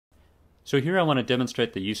So here I want to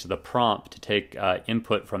demonstrate the use of the prompt to take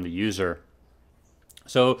input from the user.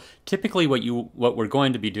 So typically what we're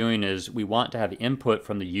going to be doing is we want to have input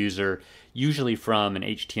from the user, usually from an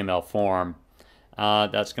HTML form.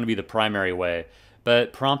 That's going to be the primary way.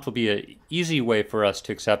 But prompt will be an easy way for us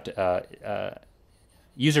to accept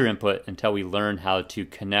user input until we learn how to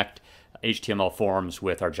connect HTML forms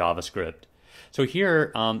with our JavaScript. So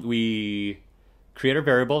here we create our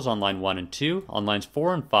variables on line 1 and 2. On lines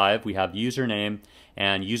 4 and 5 we have username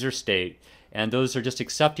and user state, and those are just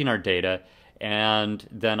accepting our data. And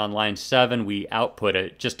then on line 7 we output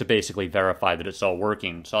it just to basically verify that it's all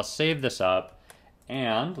working. So I'll save this up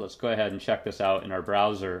and let's go ahead and check this out in our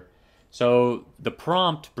browser. So the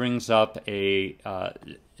prompt brings up a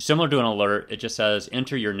similar to an alert. It just says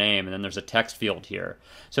enter your name, and then there's a text field here.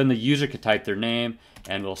 So then the user could type their name,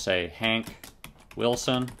 and we'll say Hank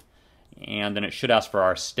Wilson, and then it should ask for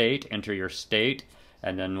our state. Enter your state,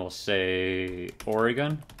 and then we'll say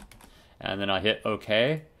Oregon, and then I hit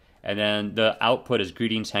OK, and then the output is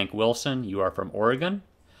greetings Hank Wilson, you are from Oregon.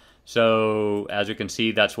 So as you can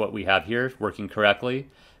see, that's what we have here working correctly.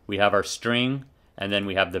 We have our string, and then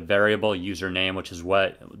we have the variable username, which is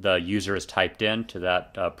what the user has typed in to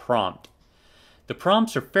that prompt. The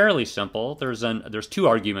prompts are fairly simple. There's 2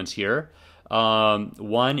 arguments here.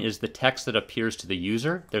 One is the text that appears to the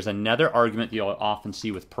user. There's another argument you'll often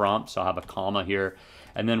see with prompts. I'll have a comma here.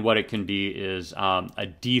 And then what it can be is a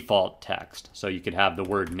default text. So you could have the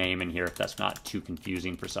word name in here if that's not too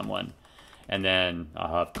confusing for someone. And then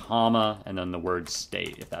I'll have comma, and then the word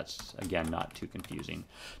state, if that's, again, not too confusing.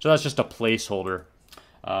 So that's just a placeholder.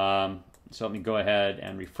 So let me go ahead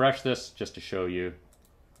and refresh this just to show you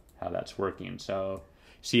how that's working. So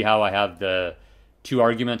see how I have the 2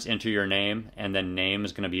 arguments, enter your name, and then name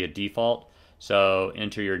is going to be a default. So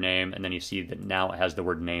enter your name, and then you see that now it has the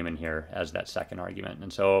word name in here as that second argument.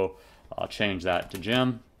 And so I'll change that to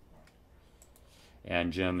Jim.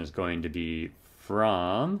 And Jim is going to be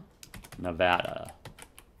from Nevada.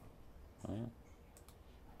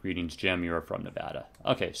 Greetings, Jim, you are from Nevada.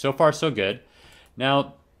 Okay, so far so good.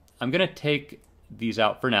 Now, I'm going to take these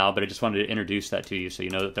out for now, but I just wanted to introduce that to you so you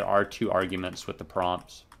know that there are 2 arguments with the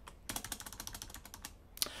prompts.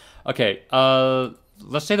 Okay,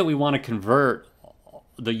 let's say that we want to convert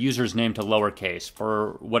the user's name to lowercase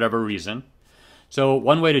for whatever reason. So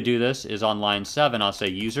one way to do this is on line 7, I'll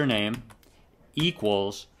say username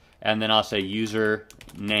equals, and then I'll say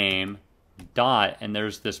username dot, and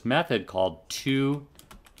there's this method called to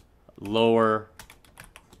lowercase.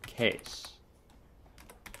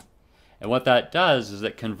 And what that does is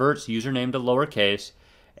it converts username to lowercase,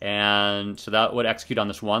 and so that would execute on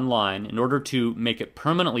this one line. In order to make it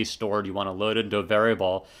permanently stored, you want to load it into a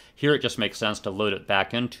variable. Here it just makes sense to load it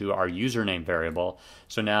back into our username variable.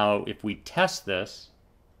 So now if we test this,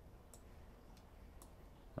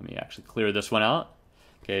 let me actually clear this one out.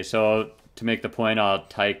 Okay, so to make the point, I'll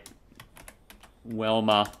type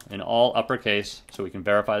Wilma in all uppercase so we can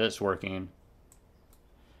verify that it's working.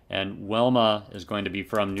 And Wilma is going to be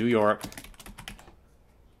from New York.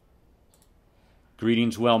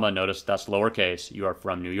 Greetings, Wilma. Notice that's lowercase. You are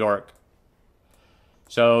from New York.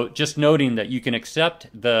 So just noting that you can accept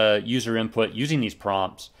the user input using these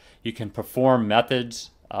prompts. You can perform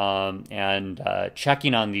methods and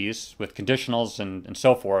checking on these with conditionals and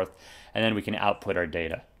so forth. And then we can output our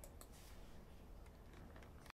data.